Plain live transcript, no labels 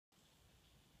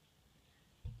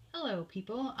Hello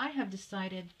people, I have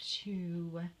decided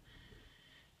to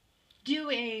do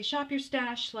a shop your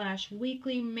stash /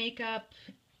 weekly makeup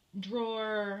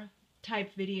drawer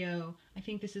type video. I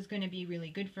think this is going to be really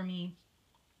good for me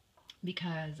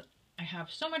because I have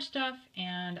so much stuff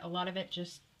and a lot of it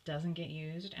just doesn't get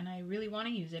used, and I really want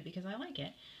to use it because I like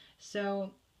it. So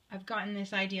I've gotten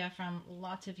this idea from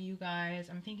lots of you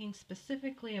guys. I'm thinking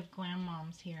specifically of glam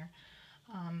moms here.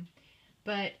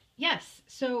 But yes,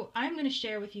 so I'm going to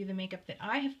share with you the makeup that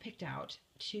I have picked out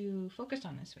to focus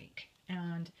on this week.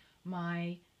 And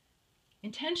my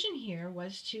intention here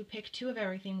was to pick two of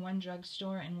everything, one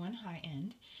drugstore and one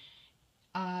high-end,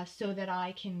 so that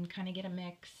I can kind of get a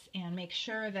mix and make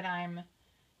sure that I'm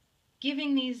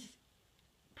giving these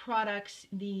products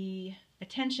the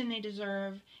attention they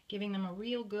deserve, giving them a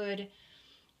real good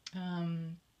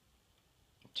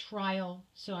trial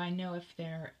so I know if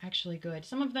they're actually good.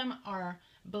 Some of them are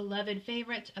beloved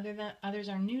favorites, others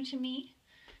are new to me.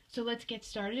 So let's get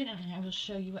started and I will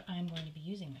show you what I'm going to be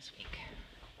using this week.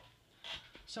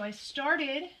 So I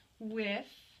started with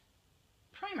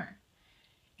primer,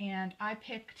 and I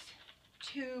picked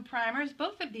two primers.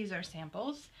 Both of these are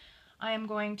samples. I am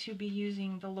going to be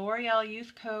using the L'Oreal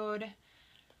Youth Code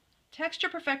Texture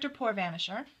Perfector Pore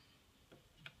Vanisher.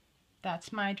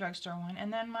 That's my drugstore one.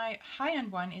 And then my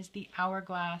high-end one is the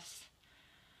Hourglass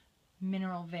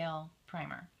Mineral Veil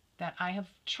Primer that I have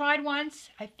tried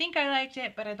once. I think I liked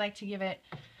it, but I'd like to give it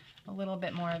a little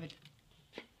bit more of a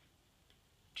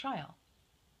trial.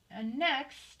 And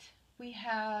next we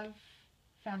have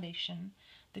foundation.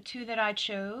 The two that I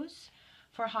chose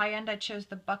for high-end, I chose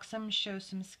the Buxom Show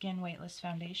Some Skin Weightless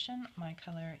Foundation. My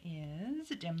color is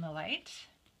Dim the Light.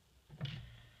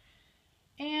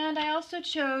 And I also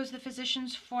chose the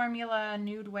Physicians Formula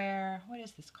Nude Wear, what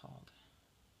is this called?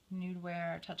 Nude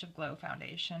Wear Touch of Glow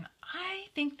Foundation. I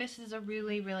think this is a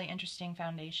really, really interesting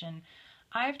foundation.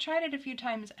 I've tried it a few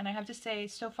times and I have to say,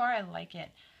 so far I like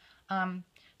it. The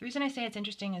reason I say it's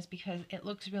interesting is because it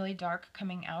looks really dark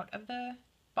coming out of the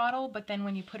bottle, but then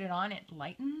when you put it on, it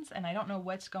lightens, and I don't know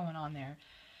what's going on there.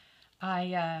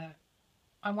 I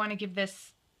want to give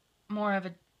this more of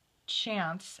a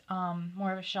chance,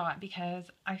 more of a shot, because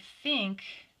I think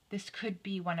this could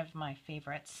be one of my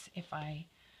favorites if I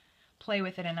play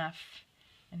with it enough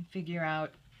and figure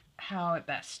out how it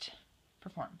best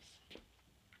performs.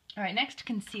 Alright, next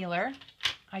concealer.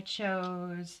 I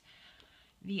chose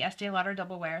the Estee Lauder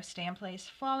Double Wear Stay in Place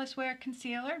Flawless Wear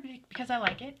Concealer because I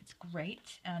like it. It's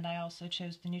great. And I also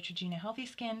chose the Neutrogena Healthy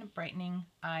Skin Brightening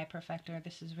Eye Perfector.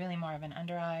 This is really more of an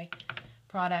under eye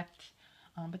product,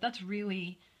 but that's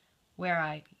really where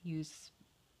I use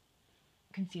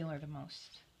concealer the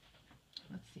most.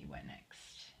 Let's see what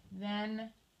next.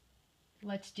 Then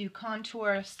let's do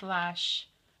contour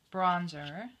 /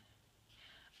 bronzer.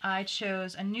 I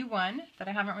chose a new one that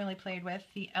I haven't really played with,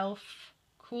 the e.l.f.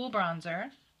 Cool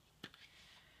Bronzer.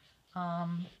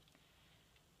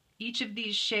 Each of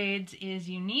these shades is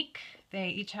unique. They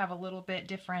each have a little bit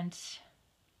different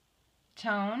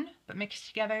tone, but mixed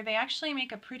together they actually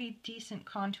make a pretty decent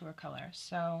contour color.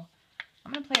 So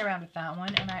I'm going to play around with that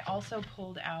one. And I also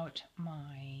pulled out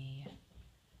my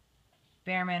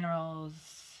Bare Minerals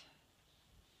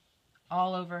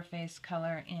All Over Face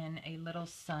color in a Little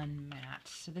Sun Matte.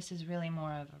 So this is really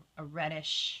more of a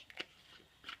reddish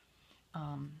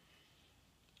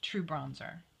true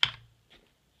bronzer.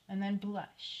 And then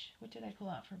blush. What did I pull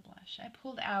out for blush? I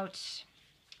pulled out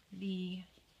the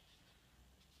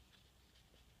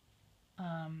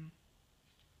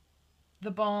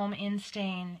Balm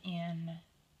Instain in,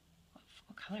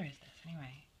 what color is this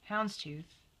anyway? Houndstooth.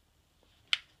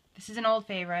 This is an old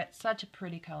favorite, such a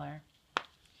pretty color.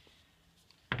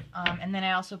 And then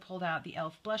I also pulled out the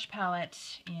e.l.f. blush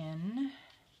palette in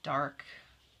dark.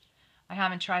 I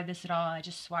haven't tried this at all, I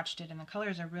just swatched it and the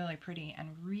colors are really pretty and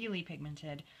really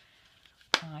pigmented.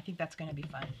 I think that's going to be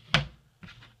fun.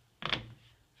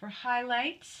 For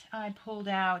highlights, I pulled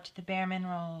out the Bare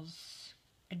Minerals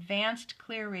Advanced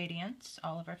Clear Radiance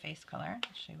All Over Face color.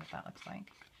 I'll show you what that looks like.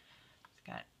 It's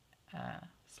got a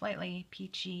slightly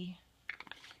peachy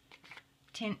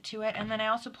tint to it. And then I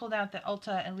also pulled out the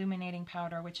Ulta Illuminating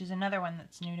Powder, which is another one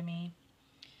that's new to me.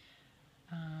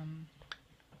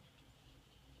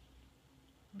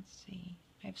 Let's see.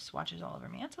 I have swatches all over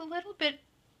me. That's a little bit,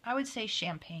 I would say,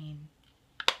 champagne.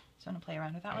 So I'm going to play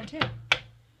around with that one too.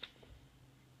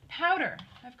 Powder.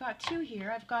 I've got two here.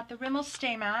 I've got the Rimmel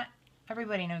Stay Matte.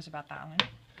 Everybody knows about that one.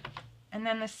 And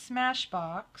then the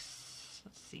Smashbox.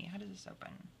 Let's see. How does this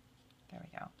open? There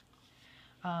we go.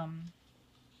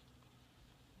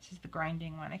 This is the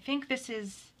grinding one. I think this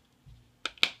is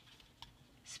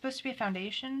supposed to be a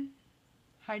foundation.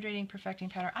 Hydrating Perfecting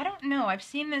Powder. I don't know. I've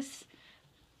seen this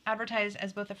advertised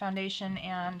as both a foundation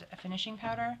and a finishing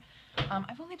powder.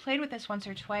 I've only played with this once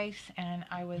or twice, and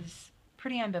I was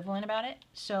pretty ambivalent about it.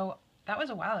 So that was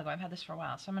a while ago. I've had this for a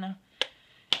while. So I'm going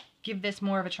to give this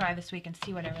more of a try this week and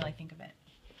see what I really think of it.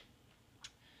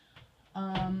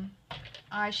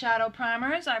 Eyeshadow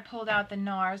primers. I pulled out the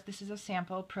NARS. This is a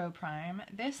sample Pro Prime.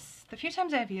 The few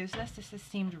times I've used this has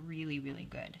seemed really, really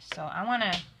good. So I want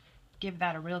to give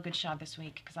that a real good shot this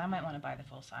week because I might want to buy the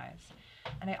full size.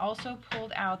 And I also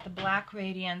pulled out the Black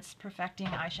Radiance Perfecting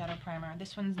Eyeshadow Primer.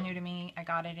 This one's new to me. I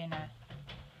got it in a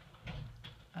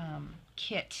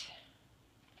kit.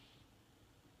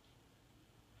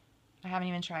 I haven't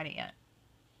even tried it yet.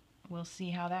 We'll see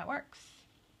how that works.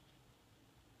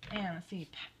 And let's see,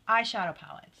 eyeshadow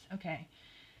palettes. Okay.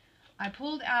 I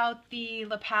pulled out the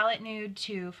La Palette Nude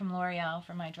 2 from L'Oreal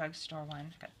for my drugstore one.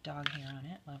 It's got dog hair on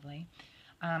it. Lovely.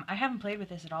 I haven't played with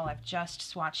this at all. I've just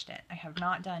swatched it. I have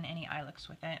not done any eye looks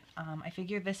with it. I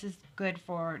figure this is good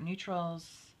for neutrals.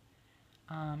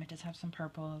 It does have some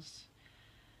purples.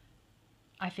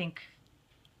 I think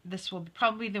this will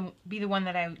probably be the one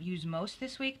that I use most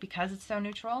this week because it's so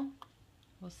neutral.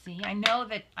 We'll see. I know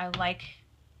that I like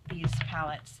these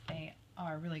palettes. They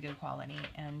are really good quality,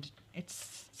 and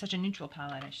it's such a neutral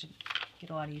palette. I should get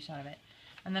a lot of use out of it.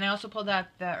 And then I also pulled out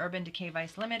the Urban Decay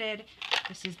Vice Limited.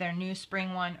 This is their new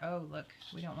spring one. Oh, look,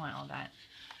 we don't want all that.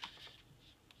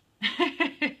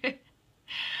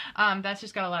 That's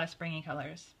just got a lot of springy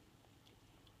colors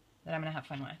that I'm going to have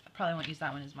fun with. I probably won't use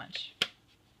that one as much.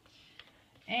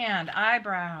 And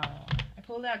eyebrow. I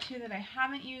pulled out two that I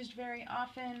haven't used very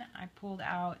often. I pulled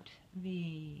out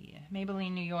the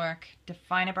Maybelline New York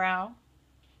Define-A-Brow.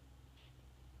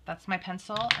 That's my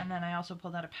pencil. And then I also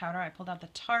pulled out a powder. I pulled out the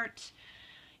Tarte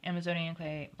Amazonian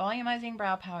Clay Volumizing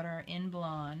Brow Powder in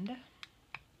Blonde.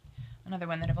 Another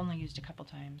one that I've only used a couple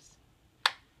times.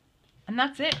 And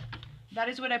that's it. That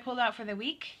is what I pulled out for the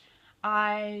week.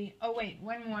 Oh wait,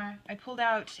 one more. I pulled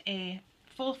out a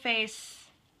full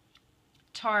face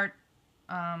Tarte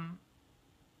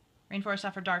Rainforest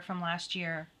After Dark from last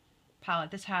year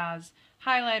palette. This has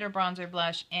highlighter, bronzer,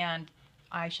 blush, and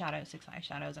eyeshadow, 6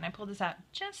 eyeshadows. And I pulled this out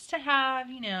just to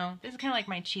have, you know, this is kind of like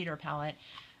my cheater palette.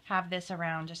 Have this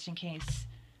around just in case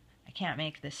I can't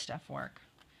make this stuff work.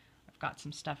 I've got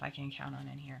some stuff I can count on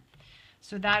in here.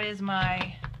 So that is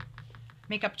my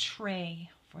makeup tray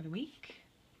for the week.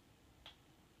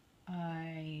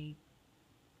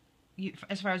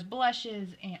 As far as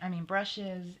blushes,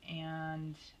 brushes,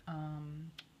 and I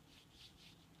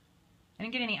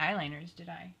didn't get any eyeliners, did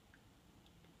I?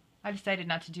 I decided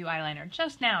not to do eyeliner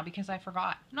just now because I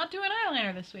forgot. I'm not doing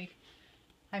eyeliner this week.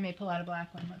 I may pull out a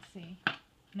black one. Let's see.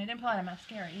 And I didn't pull out a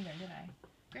mascara either, did I?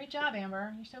 Great job,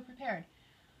 Amber. You're so prepared.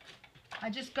 I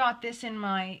just got this in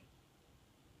my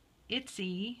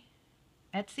Ipsy,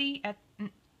 my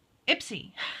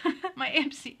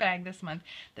Ipsy bag this month.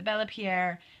 The Bella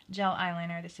Pierre gel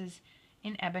eyeliner. This is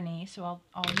in ebony, so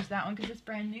I'll use that one because it's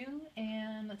brand new.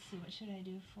 And let's see, what should I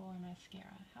do for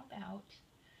mascara?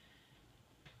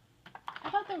 How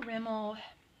about the Rimmel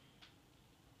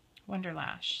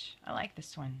Wonderlash? I like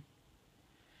this one.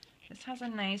 This has a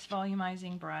nice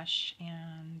volumizing brush,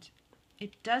 and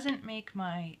it doesn't make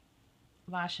my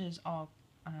lashes all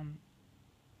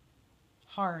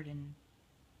hard and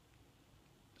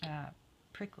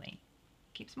prickly.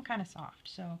 Keeps them kind of soft.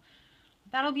 So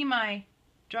that'll be my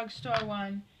drugstore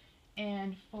one.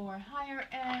 And for higher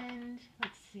end,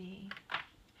 let's see.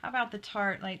 How about the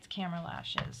Tarte Lights Camera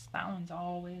Lashes? That one's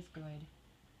always good.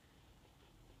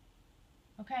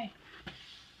 Okay.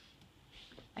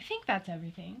 I think that's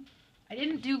everything. I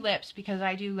didn't do lips because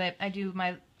I change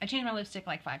my lipstick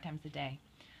like 5 times a day.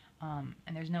 And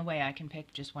there's no way I can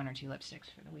pick just 1 or 2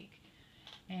 lipsticks for the week.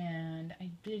 And I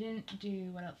didn't do,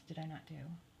 what else did I not do?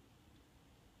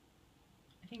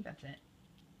 I think that's it.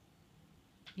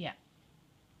 Yeah.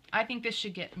 I think this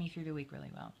should get me through the week really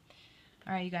well.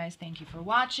 Alright, you guys, thank you for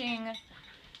watching.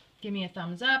 Give me a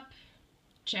thumbs up.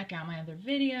 Check out my other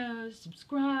videos.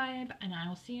 Subscribe. And I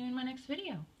will see you in my next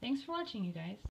video. Thanks for watching, you guys.